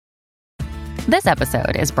This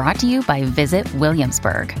episode is brought to you by Visit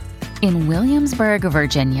Williamsburg. In Williamsburg,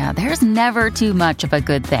 Virginia, there's never too much of a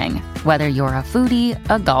good thing. Whether you're a foodie,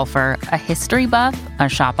 a golfer, a history buff, a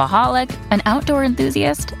shopaholic, an outdoor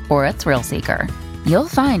enthusiast, or a thrill seeker, you'll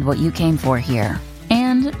find what you came for here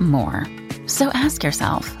and more. So ask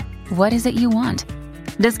yourself, what is it you want?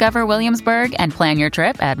 Discover Williamsburg and plan your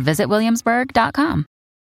trip at visitwilliamsburg.com.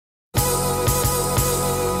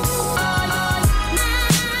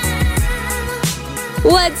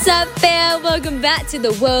 What's up, fam? Welcome back to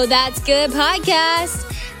the Whoa, That's Good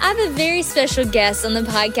podcast. I have a very special guest on the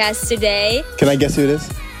podcast today. Can I guess who it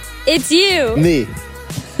is? It's you. Me.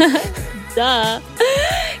 Duh.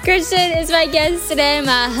 Christian is my guest today,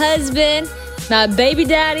 my husband, my baby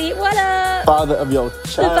daddy. What up? Father of your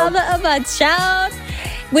child. The father of my child.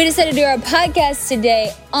 We decided to do our podcast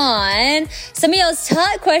today on some of y'all's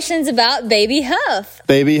top questions about Baby Huff.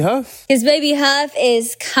 Baby Huff. Because Baby Huff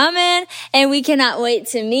is coming and we cannot wait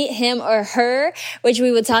to meet him or her, which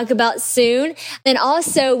we will talk about soon. And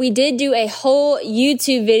also, we did do a whole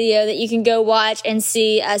YouTube video that you can go watch and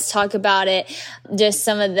see us talk about it, just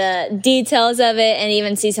some of the details of it, and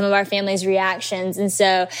even see some of our family's reactions. And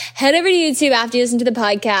so head over to YouTube after you listen to the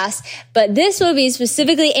podcast. But this will be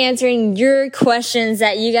specifically answering your questions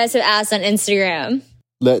that you guys have asked on Instagram.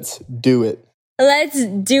 Let's do it. Let's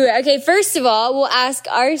do it. Okay, first of all, we'll ask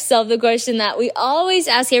ourselves the question that we always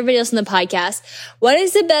ask everybody else on the podcast. What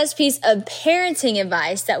is the best piece of parenting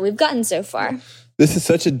advice that we've gotten so far? This is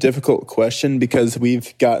such a difficult question because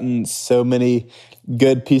we've gotten so many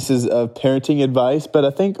good pieces of parenting advice, but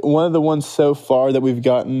I think one of the ones so far that we've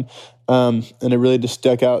gotten, and it really just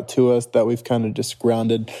stuck out to us that we've kind of just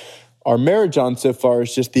grounded our marriage on so far,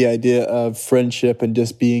 is just the idea of friendship and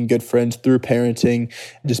just being good friends through parenting,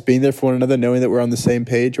 just being there for one another, knowing that we're on the same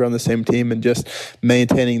page, we're on the same team, and just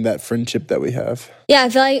maintaining that friendship that we have. Yeah, I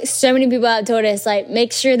feel like so many people have told us, like,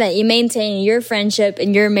 make sure that you maintain your friendship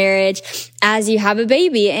and your marriage as you have a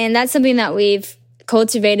baby. And that's something that we've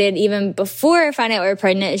cultivated even before finding out we were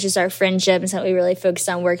pregnant. It's just our friendship and something we really focused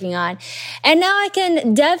on working on. And now I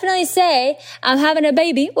can definitely say I'm having a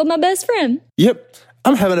baby with my best friend. Yep.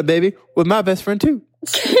 I'm having a baby with my best friend too.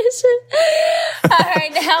 All right,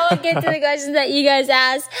 now we'll get to the questions that you guys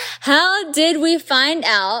asked. How did we find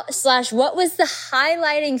out, / what was the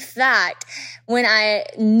highlighting fact when I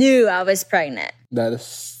knew I was pregnant? That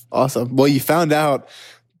is awesome. Well, you found out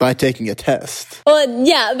by taking a test. Well,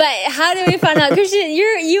 yeah, but how did we find out? Christian,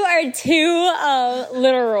 you are too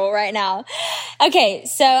literal right now. Okay,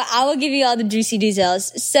 so I will give you all the juicy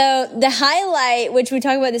details. So the highlight, which we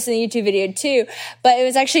talk about this in the YouTube video too, but it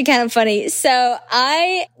was actually kind of funny. So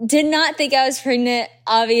I did not think I was pregnant,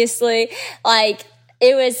 obviously. Like,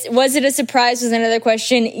 was it a surprise was another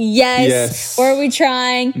question. Yes. Were we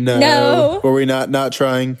trying? No. Were we not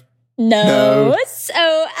trying? No. So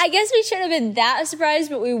I guess we shouldn't have been that surprised,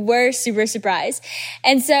 but we were super surprised.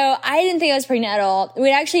 And so I didn't think I was pregnant at all.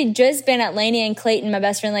 We'd actually just been at Lainey and Clayton, my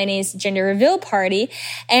best friend Lainey's gender reveal party.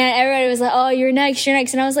 And everybody was like, oh, you're next.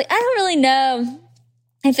 And I was like, I don't really know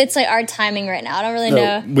if it's like our timing right now. I don't really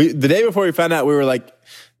know. The day before we found out, we were like,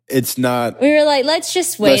 it's not. We were like, let's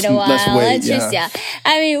just wait a while. Let's wait,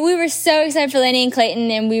 I mean, we were so excited for Lainey and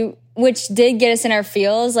Clayton, which did get us in our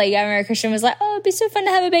feels. Like, I remember Christian was like, oh, it'd be so fun to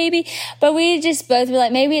have a baby. But we just both were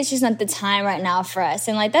like, maybe it's just not the time right now for us.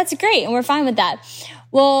 And like, that's great. And we're fine with that.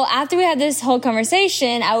 Well, after we had this whole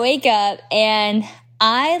conversation, I wake up and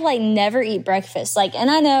I never eat breakfast. And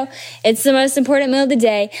I know it's the most important meal of the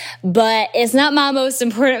day, but it's not my most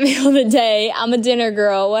important meal of the day. I'm a dinner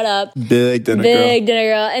girl. What up? Big dinner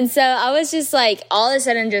girl. And so I was just all of a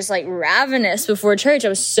sudden just ravenous before church. I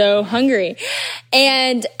was so hungry.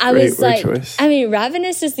 And I was like, choice. I mean,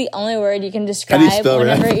 ravenous is the only word you can describe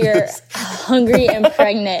whenever you're hungry and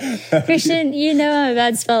pregnant. Christian, you know I'm a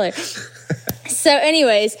bad speller. So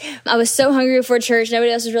anyways, I was so hungry before church.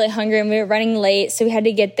 Nobody else was really hungry and we were running late. So we had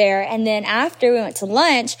to get there. And then after we went to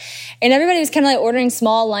lunch and everybody was kind of ordering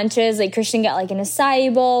small lunches. Christian got an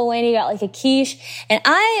acai bowl. Lainey got a quiche. And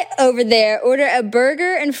I over there order a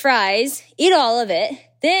burger and fries, eat all of it,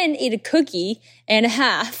 then eat a cookie and a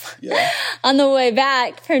half on the way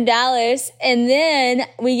back from Dallas. And then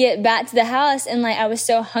we get back to the house and I was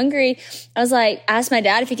so hungry. I was asked my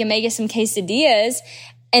dad if he can make us some quesadillas.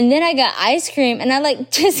 And then I got ice cream and I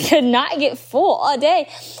just could not get full all day.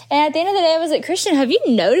 And at the end of the day, I was like, Christian, have you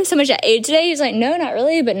noticed how much I ate today? He was like, no, not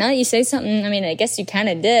really. But now that you say something, I mean, I guess you kind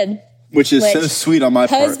of did. Which is so sweet on my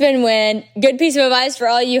part. Husband win. Good piece of advice for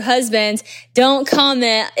all you husbands. Don't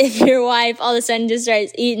comment if your wife all of a sudden just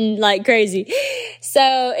starts eating like crazy. So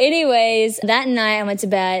anyways, that night I went to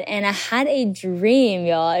bed and I had a dream,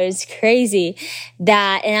 y'all. It was crazy and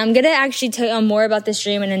I'm going to actually tell you more about this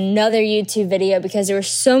dream in another YouTube video because there was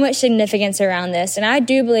so much significance around this. And I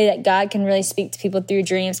do believe that God can really speak to people through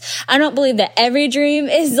dreams. I don't believe that every dream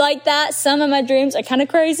is like that. Some of my dreams are kind of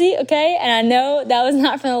crazy, okay? And I know that was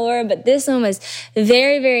not from the Lord, but this one was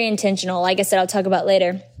very, very intentional. Like I said, I'll talk about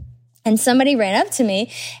later. And somebody ran up to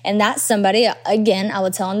me, and that somebody, again, I will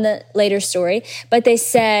tell them the later story, but they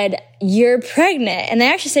said, "You're pregnant." And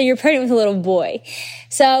they actually said, "You're pregnant with a little boy."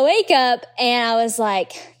 So I wake up and I was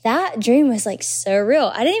like, that dream was like so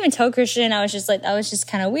real. I didn't even tell Christian. I was just like, that was just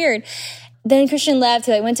kind of weird. Then Christian left.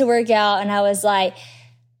 He went to work out, and I was like,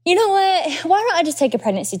 you know what? Why don't I just take a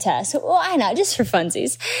pregnancy test? Well, I know, just for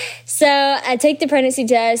funsies. So I take the pregnancy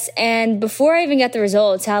test, and before I even got the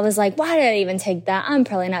results, I was like, why did I even take that? I'm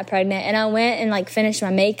probably not pregnant. And I went and like finished my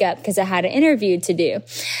makeup because I had an interview to do.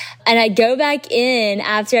 And I go back in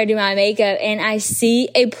after I do my makeup and I see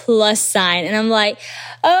a plus sign, and I'm like,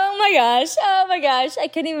 oh my gosh, I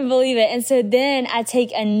couldn't even believe it. And so then I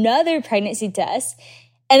take another pregnancy test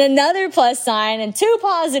and another plus sign, and 2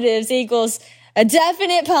 positives equals a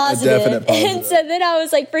definite positive. And so then I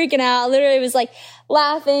was like freaking out. I literally was like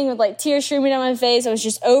laughing with like tears streaming down my face. I was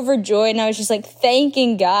just overjoyed, and I was just like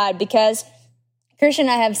thanking God because Christian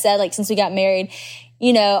and I have said, like, since we got married,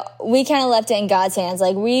 you know, we kind of left it in God's hands.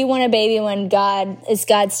 Like, we want a baby when it's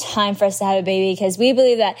God's time for us to have a baby, because we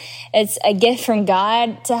believe that it's a gift from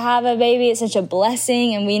God to have a baby. It's such a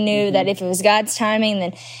blessing. And we knew that if it was God's timing,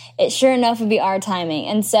 then it sure enough would be our timing.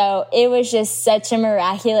 And so it was just such a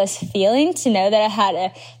miraculous feeling to know that I had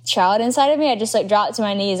a child inside of me. I just like dropped to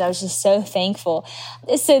my knees. I was just so thankful.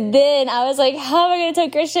 So then I was like, how am I going to tell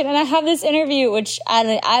Christian? And I have this interview, which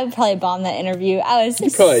I would probably bomb that interview. I was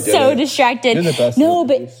so distracted. No,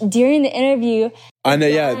 but during the interview, I know,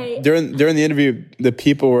 yeah. During the interview, the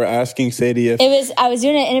people were asking Sadie if I was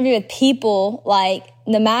doing an interview with People, like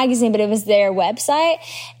the magazine, but it was their website,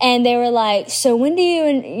 and they were like, "So when do you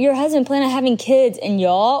and your husband plan on having kids?" And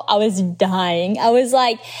y'all, I was dying. I was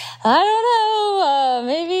like, "I don't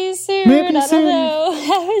know, maybe soon. I don't know."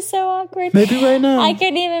 That was so awkward. Maybe right now. I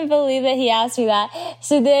couldn't even believe that he asked me that.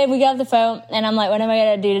 So then we got off the phone, and I'm like, "What am I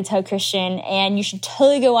gonna do to tell Christian?" And you should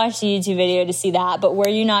totally go watch the YouTube video to see that. But were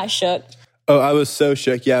you not shook? Oh, I was so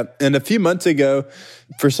shook, yeah. And a few months ago,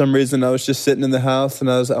 for some reason, I was just sitting in the house, and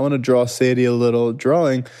I want to draw Sadie a little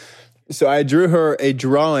drawing. So I drew her a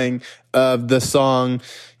drawing of the song,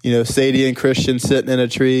 you know, Sadie and Christian sitting in a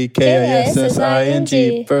tree,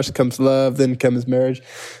 K-I-S-S-I-N-G. First comes love, then comes marriage.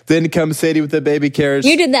 Then comes Sadie with the baby carriage.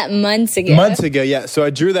 You did that months ago. Months ago, yeah. So I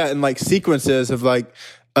drew that in like sequences of like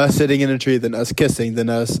us sitting in a tree, then us kissing, then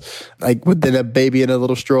us, like, then a baby in a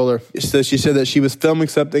little stroller. So she said that she was filming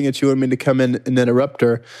something and she wanted me to come in and interrupt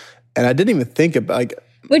her. And I didn't even think about, like...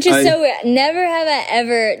 Which is so weird. Never have I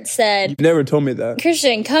ever said... You've never told me that.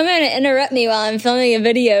 Christian, come in and interrupt me while I'm filming a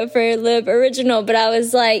video for Lib Original. But I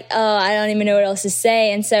was like, oh, I don't even know what else to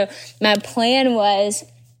say. And so my plan was...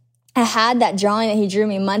 I had that drawing that he drew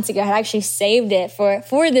me months ago. I had actually saved it for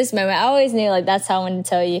this moment. I always knew, like, that's how I wanted to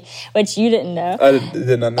tell you, which you didn't know. I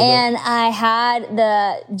did not know And I had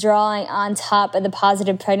the drawing on top of the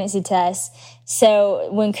positive pregnancy test.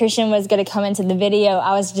 So when Christian was going to come into the video,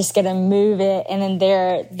 I was just going to move it, and then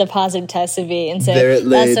there the positive test would be. And so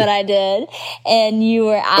that's what I did. And you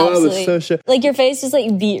were absolutely... I was so shook. Like, your face was,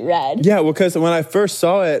 like, beet red. Yeah, well, because when I first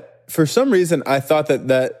saw it, for some reason, I thought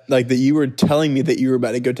that you were telling me that you were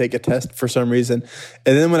about to go take a test for some reason.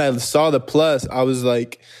 And then when I saw the plus, I was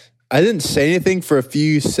like, I didn't say anything for a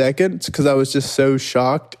few seconds because I was just so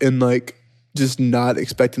shocked and like just not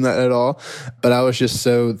expecting that at all. But I was just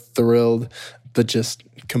so thrilled, but just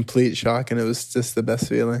complete shock, and it was just the best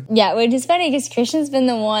feeling. Yeah, which is funny because Christian's been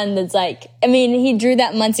the one that's like, I mean, he drew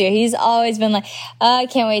that months ago. He's always been like, I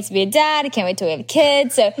can't wait to be a dad. I can't wait to have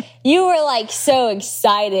kids. So you were like so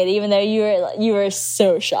excited, even though you were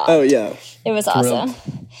so shocked. Oh yeah, it was awesome.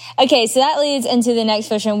 Okay, so that leads into the next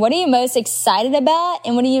question. What are you most excited about,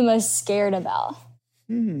 and what are you most scared about?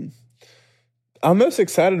 I'm most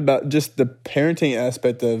excited about just the parenting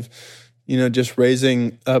aspect of, you know, just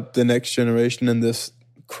raising up the next generation in this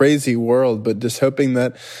crazy world, but just hoping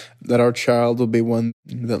that that our child will be one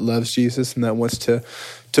that loves Jesus and that wants to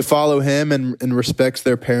follow him and respects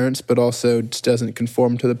their parents, but also just doesn't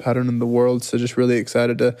conform to the pattern of the world. So just really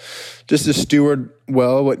excited to steward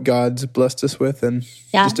well what God's blessed us with and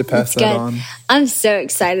just to pass that on. I'm so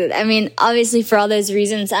excited. I mean, obviously for all those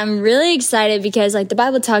reasons, I'm really excited because like the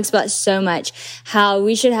Bible talks about so much how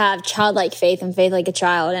we should have childlike faith and faith like a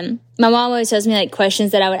child. And my mom always tells me like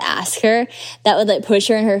questions that I would ask her that would like push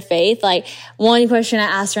her in her faith. Like one question I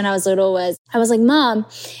asked her when I was little was, I was like, Mom,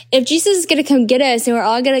 if Jesus is going to come get us and we're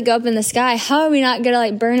all going to go up in the sky, how are we not going to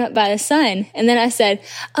like burn up by the sun? And then I said,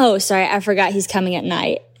 oh, sorry, I forgot he's coming at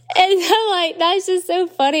night. And I'm like, that's just so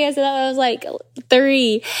funny. I said that when I was like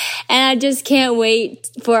 3. And I just can't wait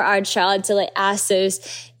for our child to like ask those,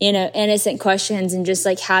 innocent questions and just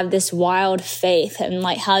like have this wild faith and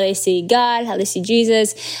like how they see God, how they see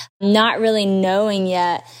Jesus, not really knowing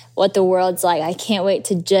yet what the world's like. I can't wait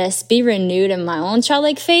to just be renewed in my own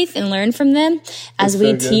childlike faith and learn from them as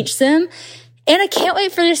we teach them. And I can't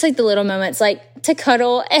wait for just like the little moments, like to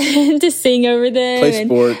cuddle and to sing over them.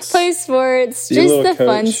 Play sports. Just the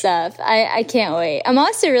fun stuff. I can't wait. I'm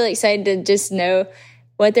also really excited to just know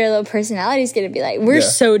what their little personality is going to be like. We're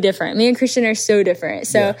so different. Me and Christian are so different.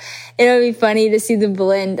 So it'll be funny to see the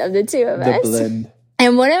blend of the two of us.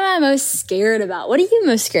 And what am I most scared about? What are you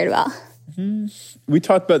most scared about? We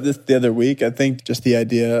talked about this the other week. I think just the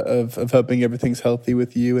idea of hoping everything's healthy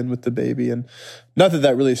with you and with the baby. And not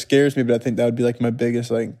that really scares me, but I think that would be like my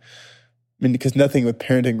biggest, because nothing with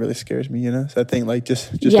parenting really scares me, So I think like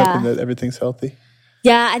just hoping that everything's healthy.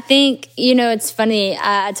 Yeah, I think, it's funny.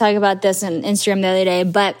 I talk about this on Instagram the other day,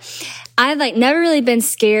 but I've like never really been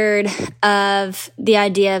scared of the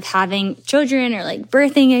idea of having children or like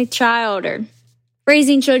birthing a child or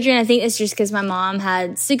raising children. I think it's just because my mom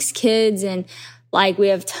had 6 kids and like we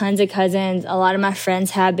have tons of cousins. A lot of my friends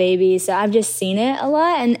have babies. So I've just seen it a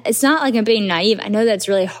lot. And it's not like I'm being naive. I know that's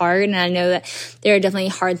really hard. And I know that there are definitely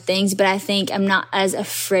hard things, but I think I'm not as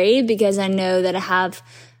afraid because I know that I have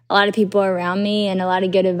a lot of people around me and a lot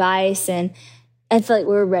of good advice. And I feel like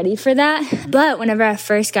we're ready for that. But whenever I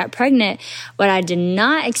first got pregnant, what I did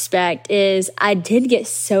not expect is I did get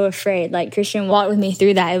so afraid. Like Christian walked with me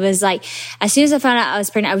through that. It was like, as soon as I found out I was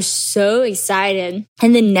pregnant, I was so excited.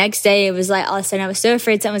 And the next day it was like, all of a sudden I was so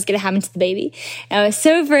afraid something was going to happen to the baby. And I was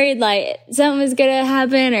so afraid like something was going to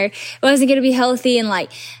happen or it wasn't going to be healthy. And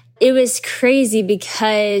like, it was crazy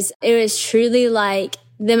because it was truly like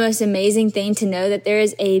the most amazing thing to know that there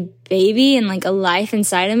is a baby and like a life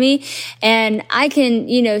inside of me. And I can,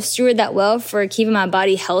 steward that well for keeping my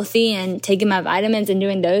body healthy and taking my vitamins and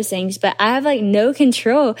doing those things. But I have like no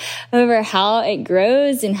control over how it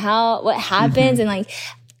grows and what happens. And like,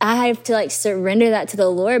 I have to like surrender that to the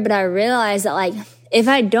Lord. But I realize that like, if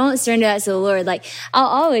I don't surrender that to the Lord, like I'll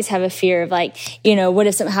always have a fear of like, what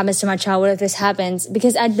if something happens to my child? What if this happens?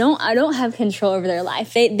 Because I don't have control over their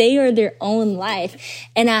life. They are their own life.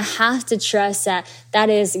 And I have to trust that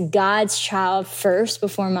is God's child first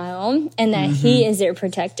before my own and that he is their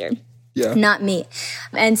protector. Yeah. Not me.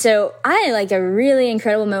 And so I had like a really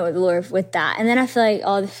incredible moment with the Lord with that. And then I feel like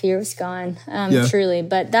all the fear was gone, truly.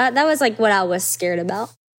 But that was like what I was scared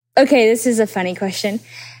about. Okay, this is a funny question.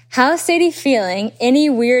 How's Sadie feeling? Any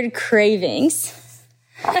weird cravings?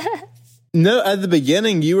 No, at the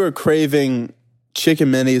beginning, you were craving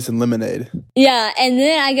chicken minis and lemonade. Yeah, and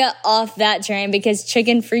then I got off that train because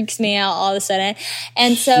chicken freaks me out all of a sudden.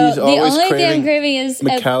 And so the only thing I'm craving is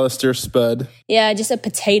McAllister Spud. Yeah, just a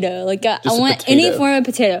potato. Like I want any form of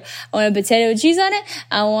potato. I want a potato with cheese on it.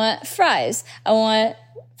 I want fries. I want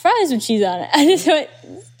fries with cheese on it. I just want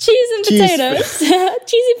cheese and potatoes.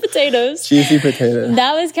 Cheesy potatoes. Cheesy potatoes.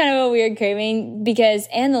 That was kind of a weird craving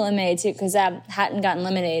and the lemonade too, because I hadn't gotten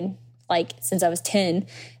lemonade like since I was 10.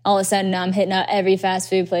 All of a sudden now I'm hitting up every fast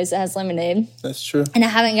food place that has lemonade. That's true. And I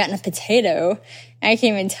haven't gotten a potato. I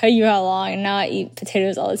can't even tell you how long, and now I eat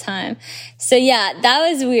potatoes all the time. So yeah, that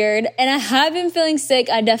was weird. And I have been feeling sick.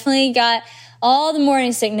 I definitely got all the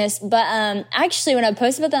morning sickness. But actually, when I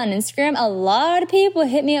posted about that on Instagram, a lot of people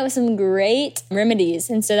hit me up with some great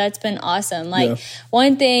remedies. And so that's been awesome.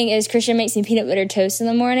 One thing is Christian makes me peanut butter toast in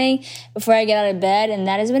the morning before I get out of bed. And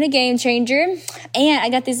that has been a game changer. And I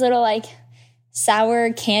got these little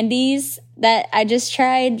sour candies that I just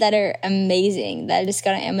tried that are amazing that I just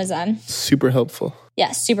got on Amazon. Super helpful.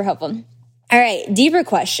 Yeah, super helpful. All right, deeper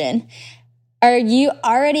question. Are you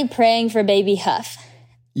already praying for baby Huff?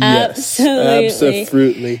 Yes,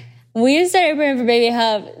 absolutely. We started praying for baby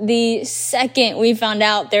Huff the second we found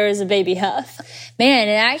out there was a baby Huff. Man,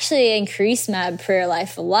 it actually increased my prayer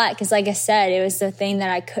life a lot because, like I said, it was the thing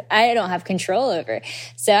that I don't have control over.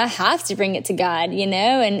 So I have to bring it to God, you know?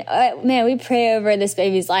 And man, we pray over this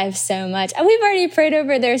baby's life so much. And we've already prayed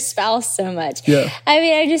over their spouse so much. Yeah. I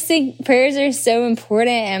mean, I just think prayers are so important.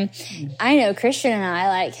 And I know Christian and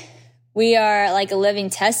I, we are like a living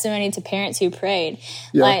testimony to parents who prayed.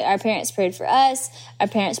 Yeah. Like our parents prayed for us. Our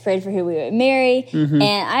parents prayed for who we would marry. Mm-hmm.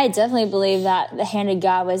 And I definitely believe that the hand of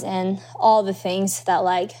God was in all the things that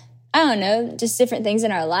I don't know, just different things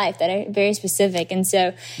in our life that are very specific. And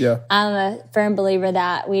so I'm a firm believer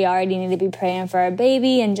that we already need to be praying for our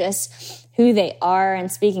baby and just who they are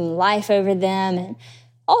and speaking life over them and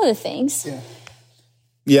all the things.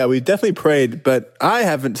 Yeah, we've definitely prayed, but I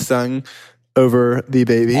haven't sung over the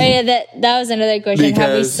baby. Oh yeah, that was another question.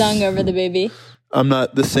 Have we sung over the baby? I'm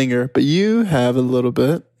not the singer, but you have a little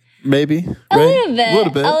bit, maybe. A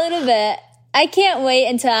little bit. I can't wait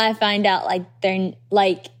until I find out their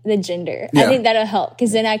the gender. Yeah. I think that'll help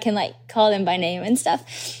because then I can call them by name and stuff.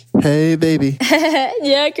 Hey baby.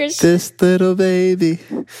 Yeah, Christian. This little baby,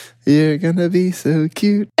 you're gonna be so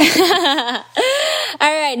cute. All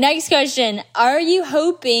right, next question. Are you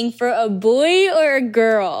hoping for a boy or a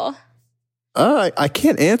girl? I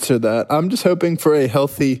can't answer that. I'm just hoping for a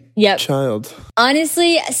healthy child.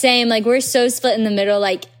 Honestly, same. We're so split in the middle.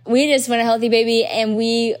 We just want a healthy baby, and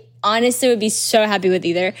we honestly would be so happy with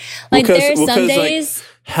either. There are some days...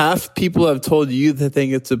 half people have told you they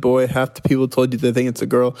think it's a boy, half the people told you they think it's a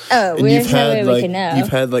girl. Oh, and there's no way we can know. You've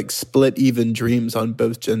had split even dreams on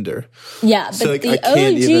both gender. Yeah, but so, the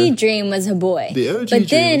OG dream was a boy. The OG but then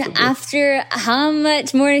dream was a boy. After how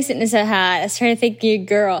much morning sickness I had, I was trying to think you're a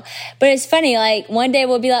girl. But it's funny, one day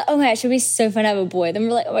we'll be like, oh my gosh, it would be so fun to have a boy. Then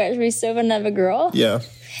we're like, oh my gosh, it would be so fun to have a girl. Yeah.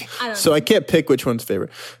 I can't pick which one's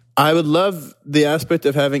favorite. I would love the aspect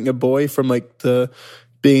of having a boy from the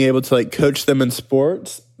being able to coach them in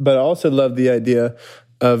sports, but I also love the idea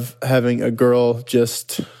of having a girl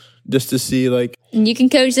just to see you can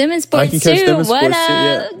coach them in sports too. I can coach them in what sports too.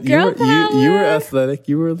 Yeah. Girl power. You were athletic.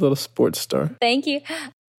 You were a little sports star. Thank you.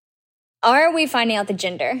 Are we finding out the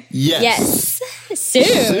gender? Yes.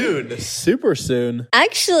 Soon. Super soon.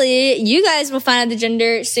 Actually, you guys will find out the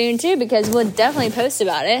gender soon too because we'll definitely post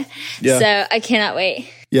about it. Yeah. So I cannot wait.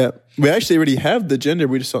 Yeah. We actually already have the gender.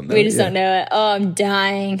 We just don't know it. We just don't know it. Oh, I'm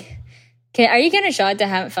dying. Okay, are you going to show it that I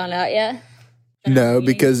haven't found out yet? No,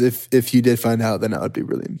 because if you did find out, then I would be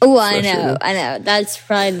really frustrated. I know. That's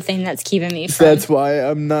probably the thing that's keeping me from. That's why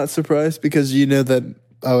I'm not surprised because you know that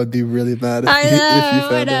I would be really mad if you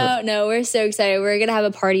found out. No, we're so excited. We're going to have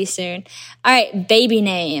a party soon. All right, baby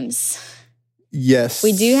names. Yes.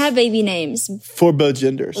 We do have baby names. For both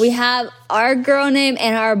genders. We have our girl name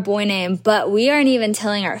and our boy name, but we aren't even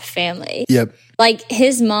telling our family. Yep.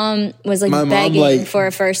 His mom was begging for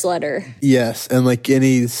a first letter. Yes, and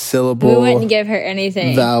any syllable. We wouldn't give her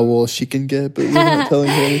anything. Vowel she can get, but we're not telling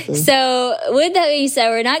her anything. So, with that being said,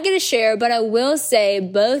 we're not going to share, but I will say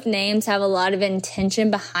both names have a lot of intention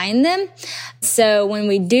behind them. So, when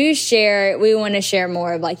we do share, we want to share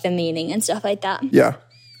more of the meaning and stuff like that. Yeah.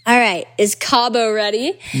 All right. Is Cabo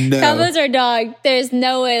ready? No. Cabo's our dog. There's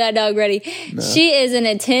no way that dog ready. No. She is an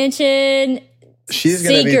attention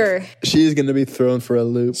seeker. She's going to be thrown for a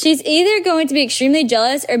loop. She's either going to be extremely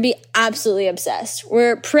jealous or be absolutely obsessed.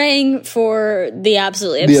 We're praying for the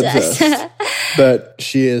absolutely obsessed. But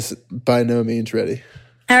she is by no means ready.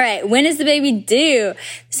 All right, when is the baby due?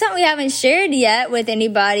 Something we haven't shared yet with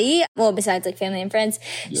anybody, well, besides family and friends.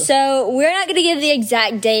 Yeah. So we're not going to give the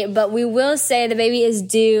exact date, but we will say the baby is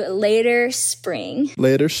due later spring.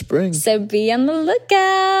 Later spring. So be on the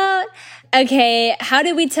lookout. Okay, how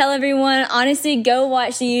did we tell everyone? Honestly, go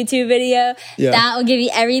watch the YouTube video. Yeah. That will give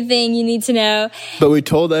you everything you need to know. But we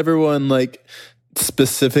told everyone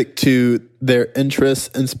specific to their interests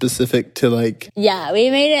and specific to yeah, we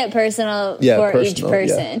made it personal for each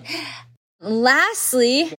person. Yeah.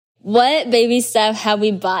 Lastly, what baby stuff have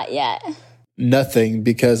we bought yet? Nothing,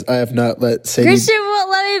 because I have not let Sadie... Christian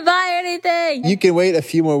won't let me buy anything. You can wait a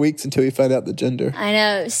few more weeks until we find out the gender. I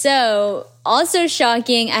know. So, also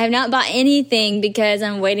shocking, I have not bought anything because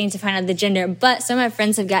I'm waiting to find out the gender. But some of my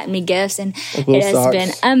friends have gotten me gifts, and it has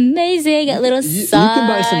been amazing. Little socks. You can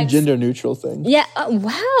buy some gender-neutral things. Yeah.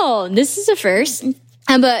 Wow. This is a first.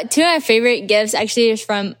 But two of my favorite gifts actually is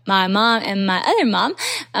from my mom and my other mom,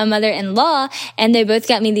 my mother-in-law, and they both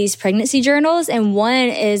got me these pregnancy journals. And one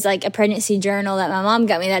is a pregnancy journal that my mom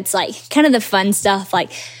got me that's kind of the fun stuff,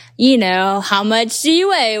 how much do you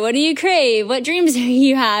weigh? What do you crave? What dreams are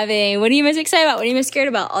you having? What are you most excited about? What are you most scared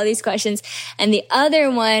about? All these questions. And the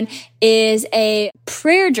other one is a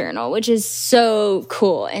prayer journal, which is so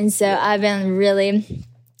cool. And so I've been really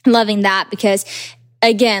loving that because,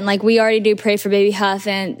 again, like we already do pray for baby Huff,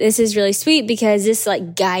 and this is really sweet because this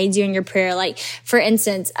like guides you in your prayer. Like, for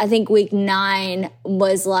instance, I think week 9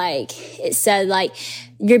 was like, it said like,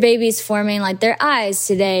 your baby's forming like their eyes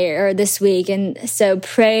today or this week. And so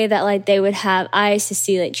pray that like they would have eyes to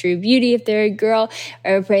see like true beauty if they're a girl,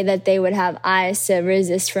 or pray that they would have eyes to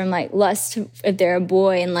resist from like lust if they're a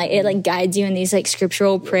boy. And like it like guides you in these like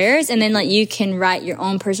scriptural prayers. And then like you can write your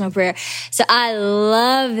own personal prayer. So I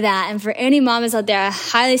love that. And for any mamas out there, I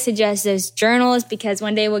highly suggest those journals because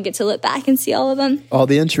one day we'll get to look back and see all of them. All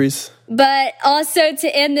the entries. But also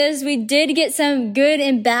to end this, we did get some good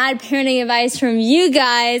and bad parenting advice from you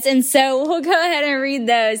guys. And so we'll go ahead and read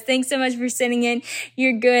those. Thanks so much for sending in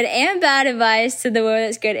your good and bad advice to the Whoa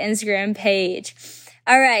That's Good Instagram page.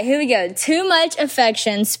 All right, here we go. Too much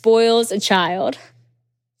affection spoils a child.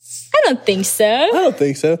 I don't think so. I don't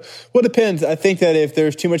think so. Well, it depends. I think that if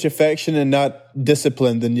there's too much affection and not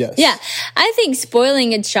discipline, then yes. Yeah. I think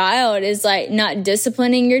spoiling a child is like not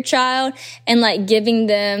disciplining your child and like giving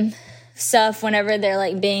them stuff whenever they're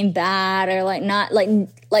like being bad or like not like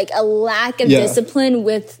a lack of discipline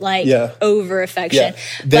with like over affection.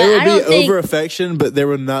 Yeah. There will be over affection, but there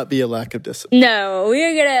will not be a lack of discipline. No, we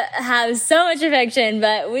are gonna have so much affection,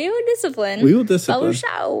 but we will discipline. We will discipline.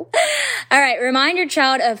 All right, remind your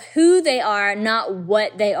child of who they are, not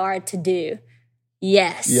what they are to do.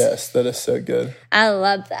 Yes, that is so good. I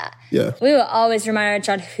love that. Yeah, we will always remind our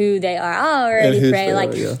child who they are. I already pray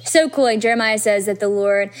like so cool. Like Jeremiah says that the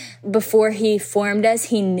Lord, before He formed us,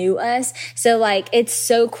 He knew us. So like it's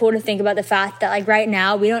so cool to think about the fact that like right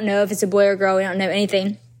now we don't know if it's a boy or girl. We don't know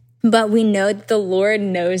anything. But we know that the Lord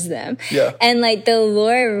knows them. Yeah. And like the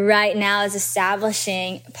Lord right now is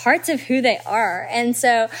establishing parts of who they are. And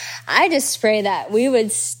so I just pray that we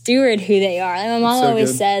would steward who they are. Like my mom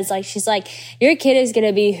always says, like, she's like, your kid is going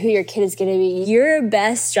to be who your kid is going to be. Your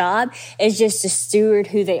best job is just to steward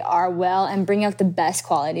who they are well and bring out the best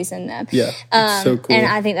qualities in them. Yeah. It's so cool. And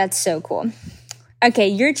I think that's so cool. Okay.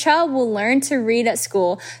 Your child will learn to read at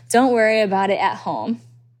school. Don't worry about it at home.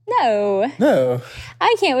 No.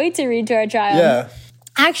 I can't wait to read to our child. Yeah.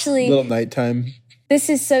 Actually, little nighttime. This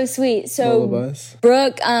is so sweet. So lullabies.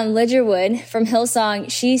 Brooke Lidgerwood from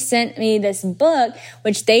Hillsong, she sent me this book,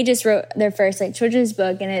 which they just wrote their first like children's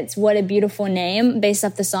book, and it's What a Beautiful Name, based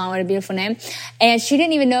off the song What a Beautiful Name. And she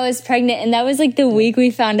didn't even know I was pregnant, and that was like the week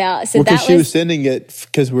we found out. So because she was sending it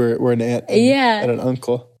because we're an aunt and an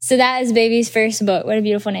uncle. So that is baby's first book. What a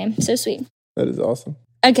Beautiful Name. So sweet. That is awesome.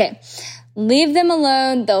 Okay. Leave them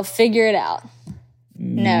alone. They'll figure it out.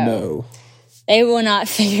 No. They will not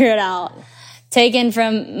figure it out. Taken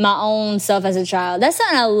from my own self as a child. That's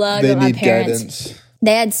something I loved about my parents. Guidance.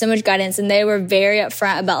 They had so much guidance, and they were very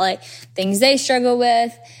upfront about like things they struggle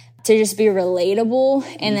with, to just be relatable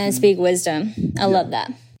and then speak wisdom. I love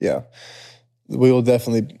that. Yeah. We will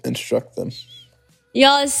definitely instruct them.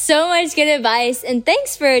 Y'all, so much good advice, and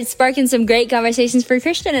thanks for sparking some great conversations for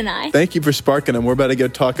Christian and I. Thank you for sparking them. We're about to go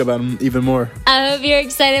talk about them even more. I hope you're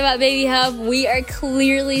excited about baby Huff. We are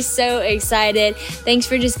clearly so excited. Thanks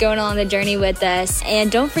for just going on the journey with us. And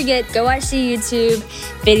don't forget, go watch the YouTube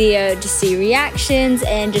video to see reactions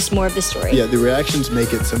and just more of the story. Yeah, the reactions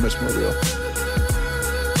make it so much more real.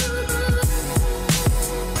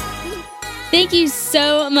 Thank you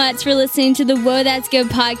so much for listening to the Whoa That's Good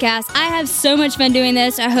podcast. I have so much fun doing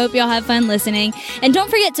this. I hope y'all have fun listening. And don't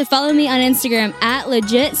forget to follow me on Instagram at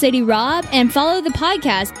LegitCityRob and follow the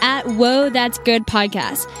podcast at Whoa That's Good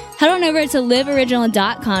podcast. Head on over to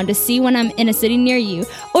liveoriginal.com to see when I'm in a city near you,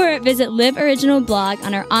 or visit Live Original blog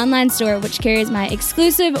on our online store, which carries my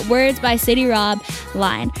exclusive Words by City Rob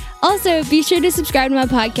line. Also, be sure to subscribe to my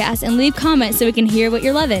podcast and leave comments so we can hear what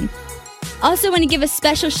you're loving. Also want to give a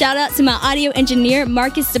special shout out to my audio engineer,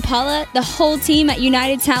 Marcus DePaula, the whole team at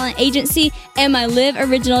United Talent Agency, and my Live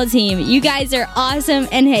Original team. You guys are awesome,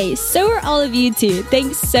 and hey, so are all of you too.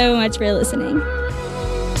 Thanks so much for listening.